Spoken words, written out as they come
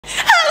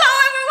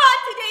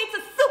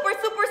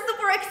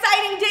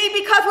exciting day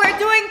because we're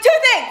doing two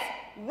things.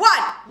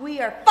 One, we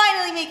are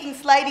finally making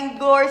sliding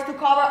doors to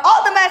cover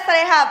all the mess that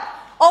I have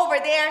over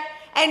there.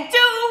 And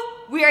two,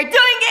 we are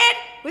doing it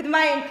with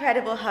my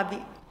incredible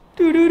hubby.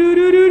 Yeah!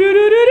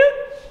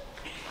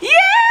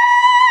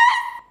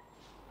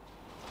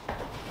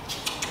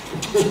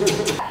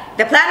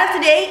 The plan of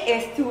today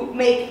is to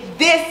make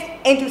this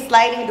into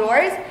sliding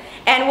doors.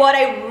 And what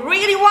I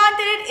really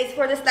wanted is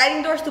for the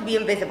sliding doors to be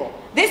invisible.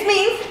 This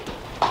means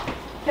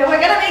that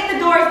we're gonna make the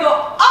doors go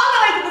all the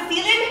way to the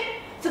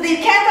ceiling so that you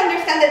can't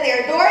understand that they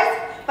are doors,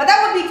 but that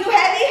would be too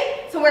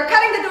heavy, so we're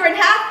cutting the door in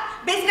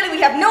half. Basically,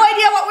 we have no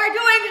idea what we're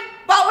doing,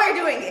 but we're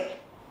doing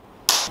it.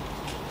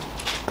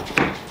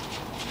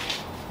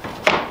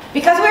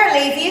 Because we're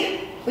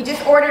lazy, we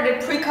just ordered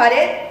it pre-cut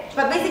it,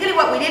 but basically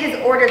what we did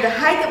is order the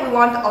height that we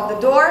want of the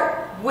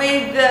door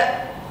with,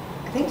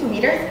 I think 2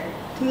 meters,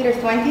 2 meters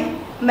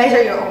 20.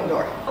 Measure your own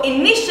door.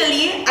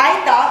 Initially,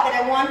 I thought that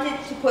I wanted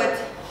to put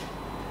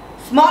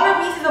smaller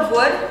pieces of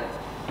wood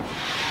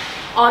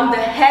on the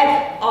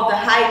head of the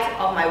height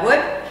of my wood,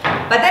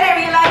 but then I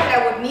realized that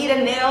I would need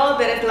a nail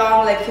that is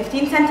long like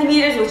 15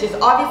 centimeters, which is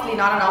obviously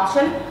not an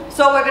option,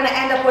 so we're gonna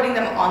end up putting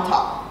them on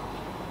top.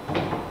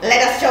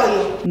 Let us show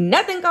you.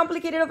 Nothing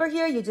complicated over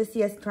here. You just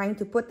see us trying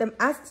to put them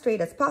as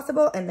straight as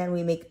possible, and then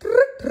we make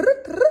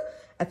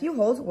a few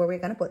holes where we're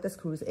gonna put the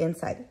screws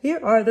inside. Here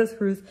are the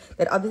screws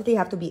that obviously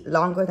have to be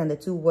longer than the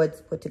 2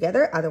 woods put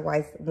together,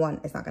 otherwise one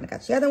is not gonna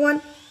catch the other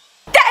one.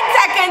 10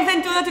 seconds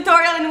into the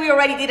tutorial and we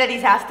already did a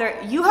disaster.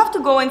 You have to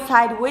go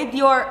inside with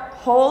your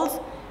holes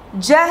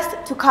just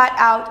to cut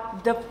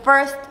out the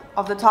first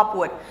of the top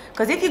wood.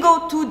 Because if you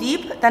go too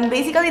deep, then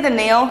basically the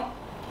nail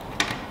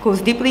goes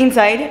deeply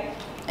inside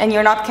and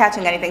you're not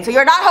catching anything. So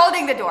you're not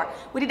holding the door.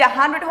 We did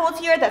 100 holes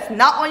here. That's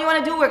not what you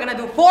want to do. We're gonna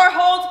do 4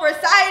 holes per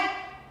side.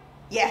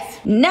 Yes.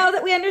 Now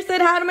that we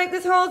understood how to make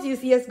these holes, you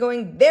see us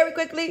going very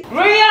quickly. We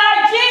are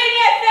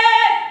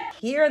geniuses!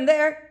 Here and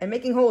there, and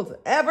making holes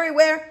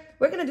everywhere.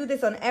 We're gonna do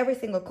this on every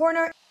single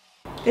corner.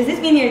 Does this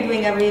mean you're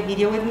doing every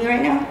video with me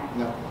right now?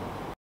 No.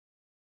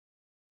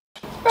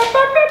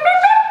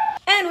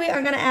 And we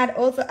are gonna add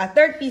also a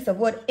 3rd piece of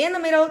wood in the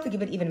middle to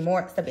give it even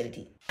more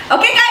stability.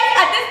 Okay guys,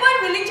 at this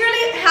point we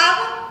literally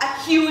have a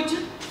huge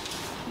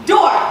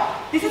door.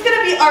 This is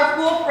gonna be our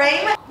full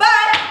frame,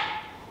 but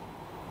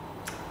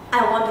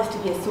I want this to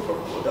be a super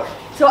cool door.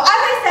 So as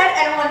I said,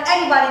 I don't want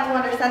anybody to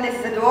understand this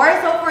is a door.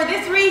 So for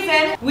this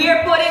reason, we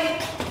are putting,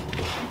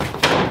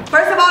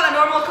 first of all, a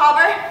normal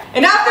cover.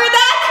 And after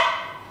that,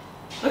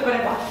 look what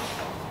I bought.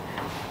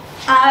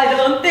 I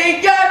don't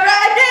think you're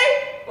ready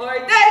for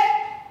this.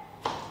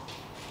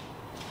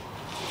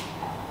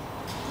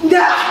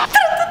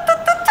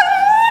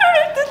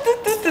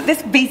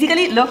 This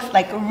basically looks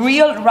like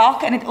real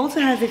rock, and it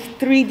also has this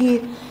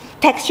 3D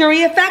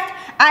texture-y effect.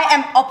 I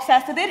am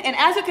obsessed with it, and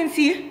as you can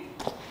see,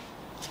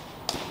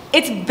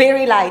 it's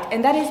very light,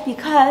 and that is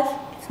because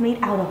it's made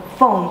out of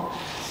foam.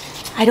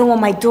 I don't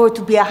want my door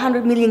to be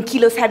 100 million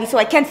kilos heavy, so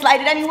I can't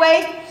slide it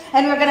anyway.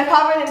 And we're gonna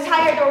cover the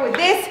entire door with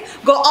this,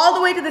 go all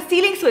the way to the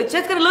ceiling, so it's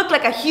just gonna look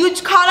like a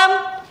huge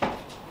column.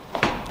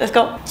 Let's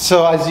go.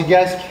 So as you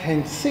guys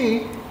can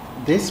see,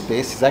 this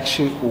space is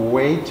actually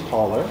way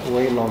taller,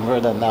 way longer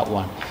than that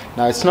one.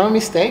 Now it's not a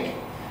mistake.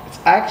 It's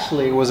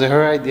actually was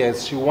her idea.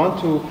 She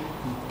want to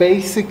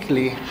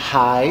basically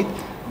hide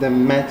the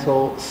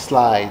metal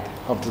slide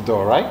of the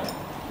door, right?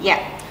 Yeah.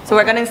 So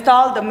we're gonna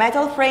install the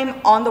metal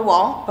frame on the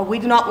wall, but we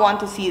do not want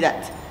to see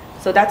that.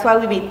 So that's why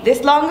we made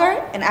this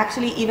longer, and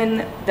actually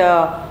even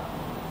the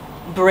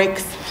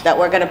bricks that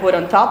we're gonna put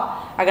on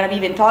top are gonna be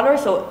even taller,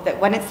 so that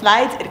when it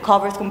slides, it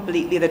covers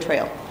completely the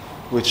trail.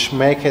 Which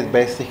make it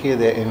basically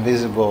the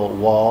invisible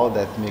wall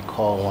that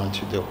Nicole wants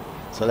to do.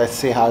 So let's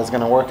see how it's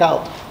gonna work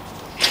out.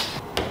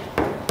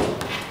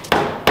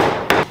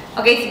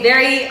 Okay, it's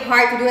very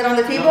hard to do it on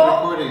the table. You're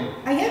recording.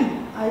 I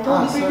am. I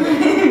told you. Sorry.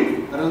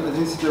 I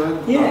didn't do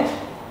it. Yeah. Oh.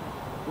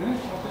 Really?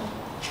 Okay.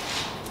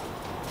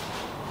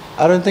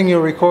 I don't think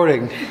you're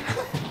recording.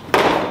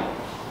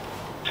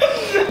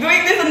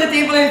 Doing this on the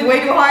table is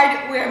way too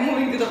hard. We are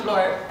moving to the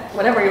floor.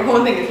 Whatever you're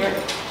holding is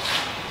working.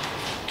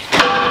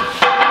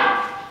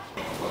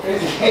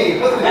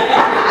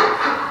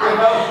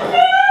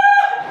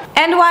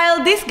 And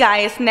while this guy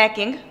is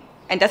snacking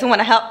and doesn't want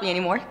to help me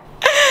anymore,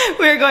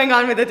 we're going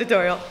on with the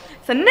tutorial.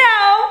 So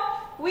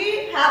now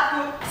we have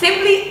to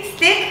simply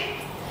stick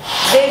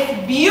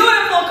these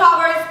beautiful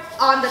covers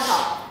on the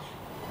top.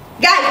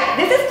 Guys,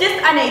 this is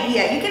just an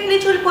idea. You can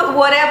literally put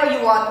whatever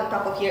you want on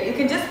top of here. You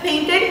can just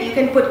paint it. You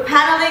can put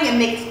paneling and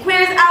make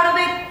squares out of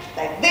it,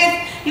 like this.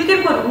 You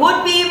can put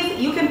wood beams.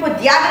 You can put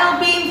diagonal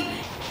beams.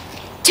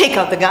 Take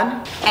out the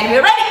gun, and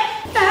we're ready.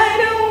 I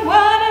don't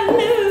wanna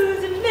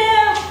lose it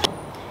now.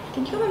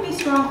 Can you come and be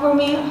strong for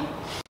me?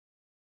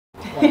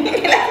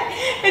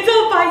 It's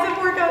all bicep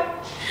workout.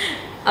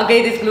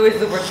 Okay, this glue is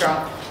super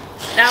strong.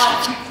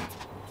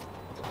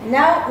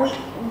 Now we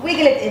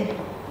wiggle it in.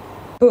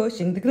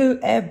 Pushing the glue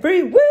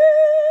everywhere.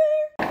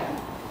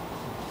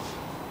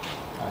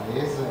 It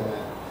is a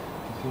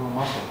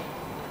muscle.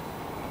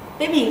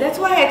 Baby, that's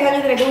why I tell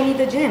you that I don't need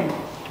the gym.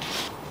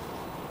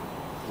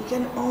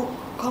 can all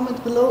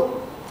comment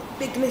below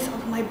the bigness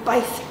of my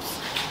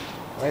biceps.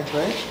 Right?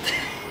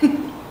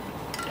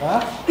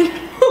 Huh?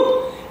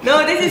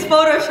 No, this is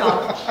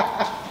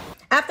Photoshop.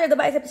 After the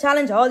bicep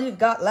challenge, all you've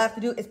got left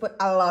to do is put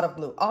a lot of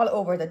glue all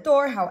over the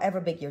door, however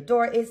big your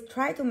door is.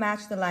 Try to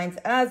match the lines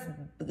as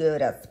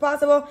good as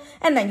possible.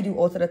 And then you do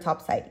also the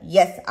top side.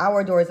 Yes,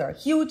 our doors are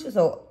huge,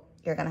 so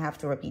you're gonna have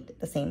to repeat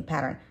the same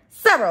pattern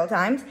several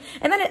times.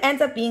 And then it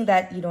ends up being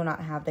that you do not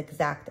have the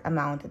exact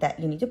amount that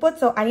you need to put.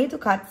 So I need to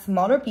cut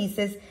smaller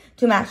pieces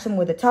to match them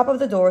with the top of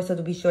the door, so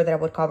to be sure that I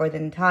would cover the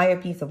entire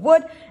piece of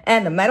wood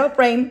and the metal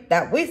frame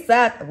that we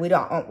said we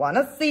don't want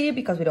to see,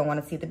 because we don't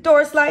want to see the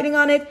door sliding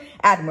on it.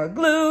 Add more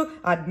glue,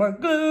 add more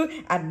glue,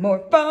 add more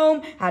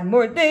foam, add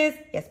more this.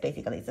 Yes,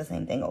 basically it's the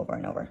same thing over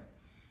and over.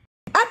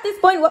 At this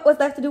point, what was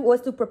left to do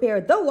was to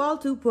prepare the wall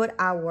to put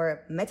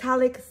our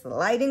metallic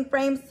sliding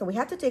frames. So we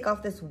had to take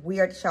off this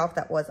weird shelf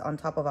that was on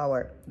top of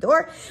our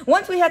door.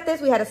 Once we had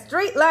this, we had a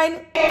straight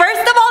line.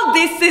 First of all,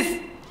 this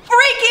is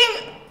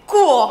freaking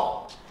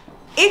cool.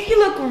 If you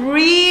look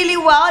really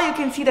well, you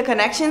can see the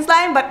connections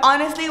line, but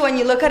honestly, when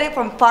you look at it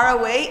from far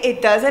away,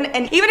 it doesn't.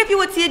 And even if you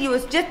would see it, you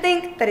would just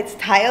think that it's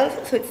tiles,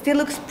 so it still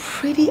looks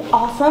pretty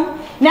awesome.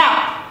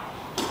 Now,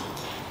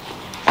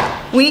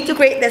 we need to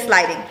create this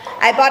lighting.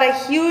 I bought a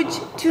huge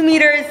 2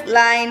 meters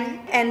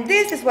line, and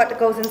this is what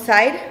goes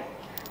inside.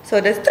 So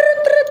this,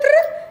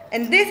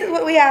 and this is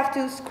what we have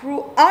to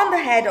screw on the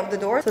head of the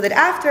door, so that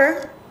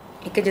after,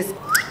 you can just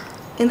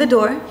in the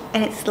door,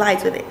 and it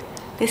slides with it.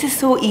 This is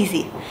so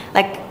easy.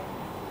 Like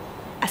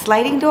a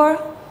sliding door,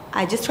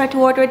 I just tried to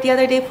order it the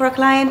other day for a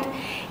client.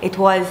 It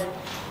was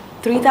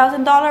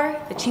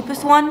 $3,000, the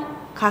cheapest one,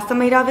 custom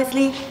made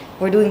obviously.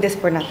 We're doing this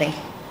for nothing.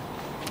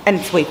 And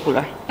it's way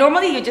cooler.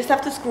 Normally you just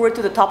have to screw it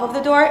to the top of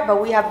the door,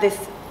 but we have this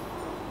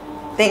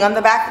thing on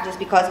the back just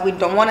because we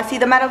don't want to see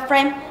the metal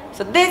frame.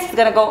 So this is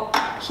gonna go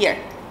here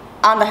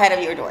on the head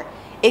of your door.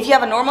 If you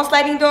have a normal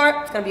sliding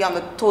door, it's gonna be on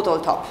the total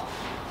top.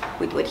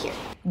 We do it here.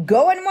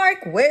 Go and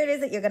mark where it is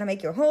that you're gonna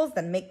make your holes,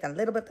 then make a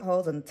little bit of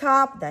holes on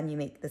top, then you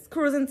make the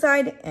screws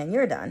inside, and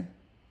you're done.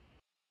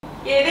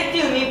 Give it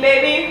to me,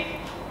 baby.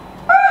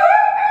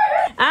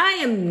 I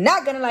am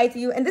not gonna lie to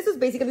you, and this was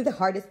basically the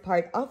hardest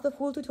part of the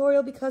full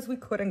tutorial because we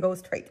couldn't go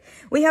straight.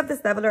 We have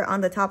this leveler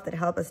on the top that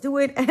helped us do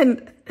it,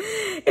 and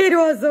it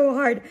was so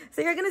hard.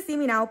 So you're gonna see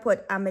me now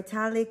put a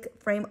metallic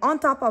frame on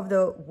top of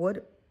the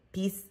wood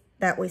piece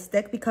that we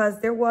stick, because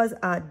there was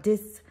a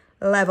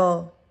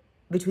dislevel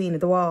between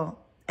the wall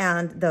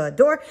and the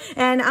door.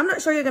 And I'm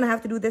not sure you're gonna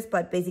have to do this,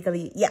 but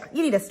basically, yeah,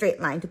 you need a straight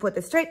line to put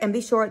this straight and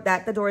be sure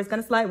that the door is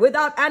gonna slide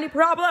without any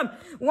problem.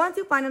 Once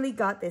you finally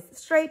got this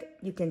straight,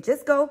 you can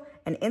just go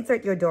and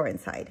insert your door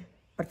inside.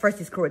 But first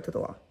you screw it to the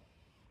wall.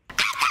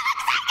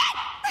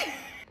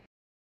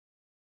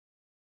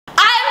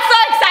 I am so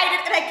excited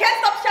and I can't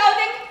stop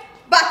shouting,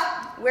 but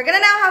we're gonna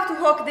now have to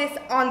hook this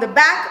on the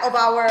back of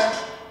our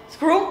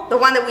screw, the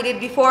one that we did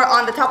before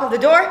on the top of the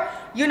door.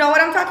 You know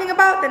what I'm talking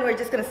about? Then we're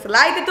just gonna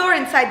slide the door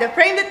inside the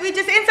frame that we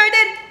just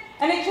inserted,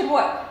 and it should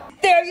work.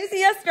 There you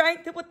see us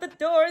trying to put the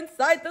door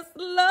inside the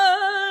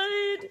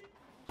slide.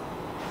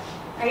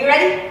 Are you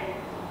ready?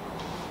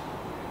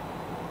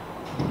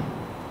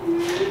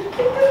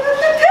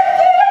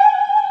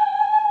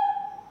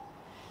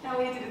 Now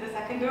we need to do the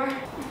second door.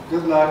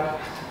 Good luck.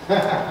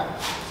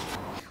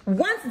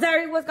 Once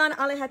Zari was gone,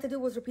 all I had to do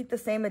was repeat the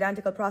same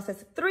identical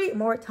process 3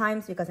 more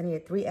times because I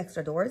needed 3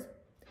 extra doors.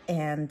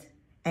 And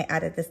I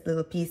added this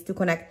little piece to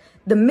connect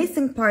the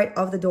missing part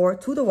of the door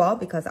to the wall,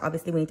 because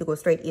obviously we need to go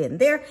straight in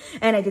there.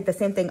 And I did the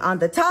same thing on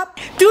the top.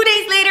 2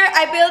 days later,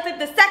 I built it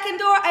the second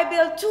door. I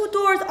built 2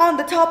 doors on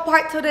the top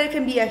part so that it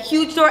can be a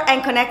huge door,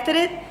 and connected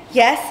it.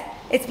 Yes,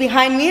 it's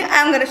behind me.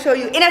 I'm gonna show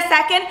you in a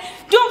second.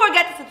 Don't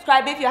forget to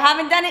subscribe if you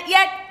haven't done it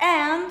yet,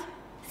 and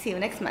see you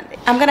next Monday.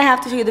 I'm gonna have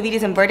to show you the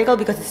videos in vertical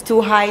because it's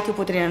too high to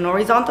put it in a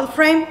horizontal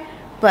frame,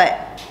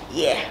 but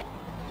yeah.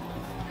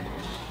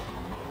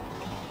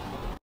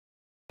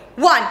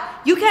 1,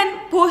 you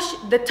can push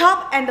the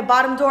top and the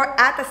bottom door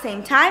at the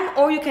same time,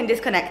 or you can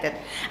disconnect it.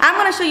 I'm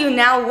gonna show you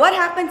now what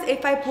happens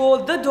if I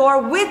pull the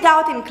door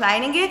without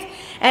inclining it,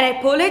 and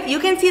I pull it. You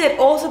can see that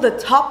also the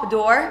top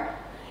door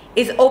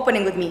is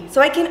opening with me.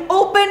 So I can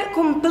open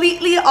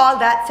completely all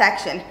that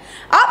section.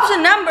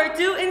 Option number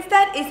 2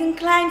 instead is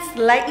incline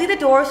slightly the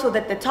door so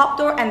that the top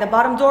door and the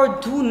bottom door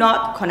do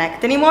not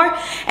connect anymore.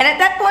 And at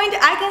that point,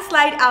 I can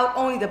slide out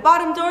only the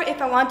bottom door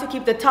if I want to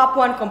keep the top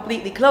one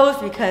completely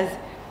closed, because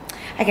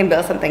I can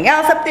build something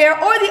else up there.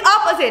 Or the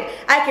opposite,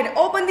 I can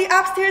open the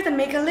upstairs and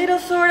make a little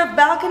sort of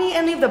balcony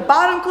and leave the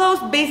bottom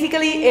closed.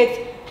 Basically,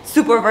 it's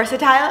super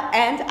versatile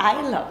and I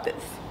love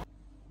this.